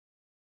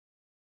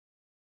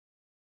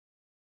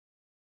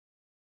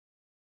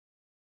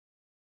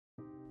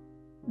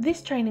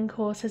This training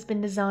course has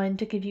been designed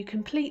to give you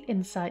complete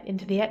insight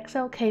into the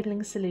XL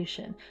cabling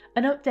solution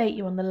and update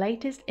you on the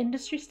latest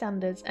industry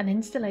standards and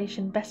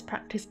installation best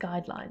practice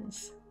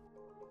guidelines.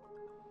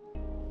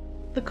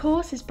 The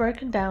course is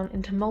broken down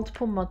into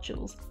multiple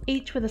modules,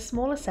 each with a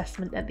small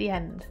assessment at the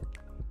end.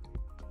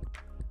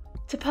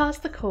 To pass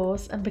the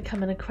course and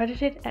become an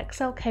accredited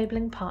XL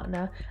cabling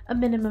partner, a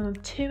minimum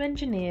of 2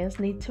 engineers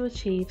need to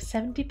achieve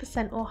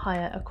 70% or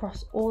higher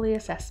across all the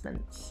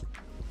assessments.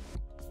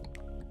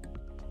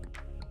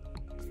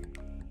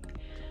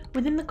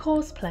 Within the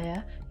course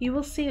player, you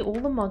will see all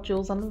the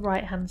modules on the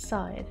right-hand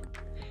side.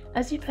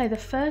 As you play the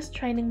first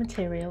training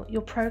material,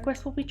 your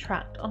progress will be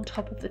tracked on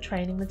top of the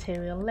training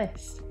material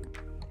list.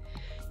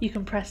 You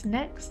can press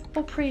Next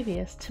or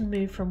Previous to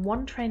move from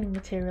one training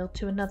material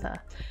to another.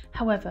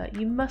 However,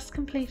 you must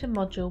complete a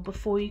module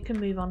before you can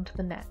move on to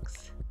the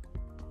next.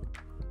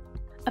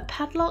 A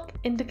padlock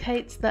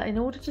indicates that in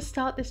order to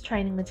start this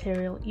training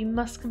material, you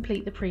must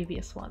complete the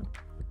previous one.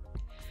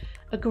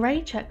 A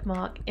grey check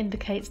mark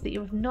indicates that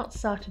you have not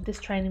started this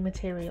training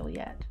material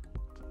yet.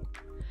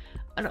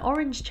 An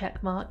orange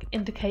check mark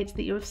indicates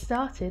that you have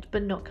started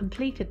but not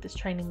completed this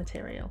training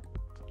material.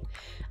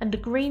 And a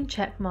green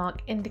check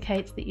mark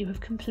indicates that you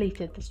have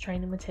completed this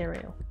training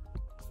material.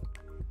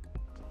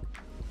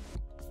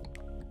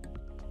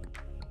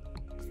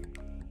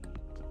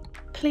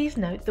 Please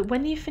note that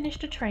when you've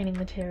finished a training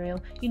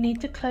material, you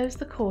need to close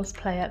the course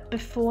player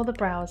before the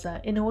browser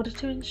in order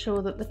to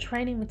ensure that the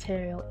training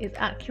material is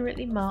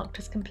accurately marked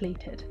as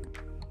completed.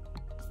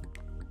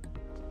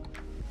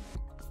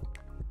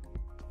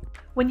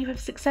 When you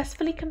have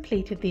successfully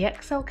completed the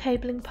XL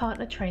Cabling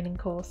Partner training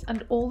course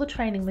and all the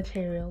training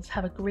materials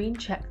have a green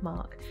check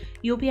mark,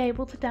 you'll be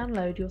able to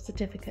download your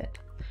certificate,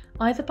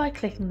 either by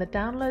clicking the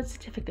Download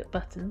Certificate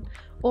button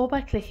or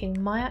by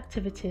clicking My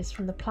Activities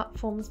from the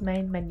platform's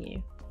main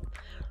menu.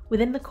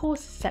 Within the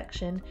Courses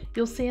section,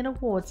 you'll see an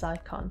awards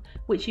icon,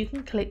 which you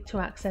can click to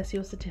access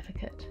your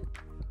certificate.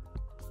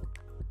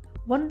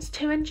 Once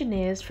 2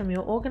 engineers from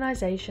your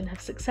organisation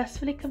have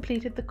successfully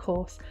completed the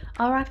course,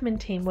 our admin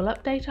team will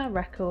update our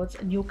records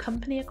and your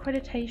company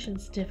accreditation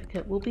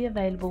certificate will be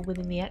available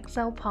within the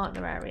XL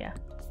Partner area.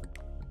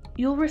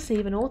 You'll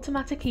receive an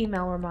automatic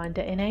email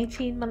reminder in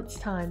 18 months'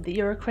 time that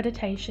your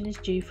accreditation is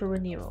due for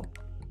renewal.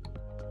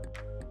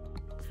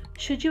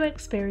 Should you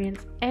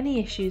experience any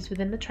issues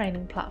within the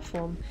training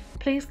platform,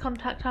 please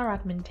contact our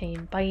admin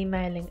team by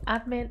emailing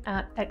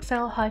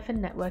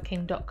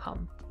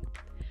admin@xl-networking.com.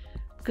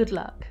 Good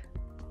luck!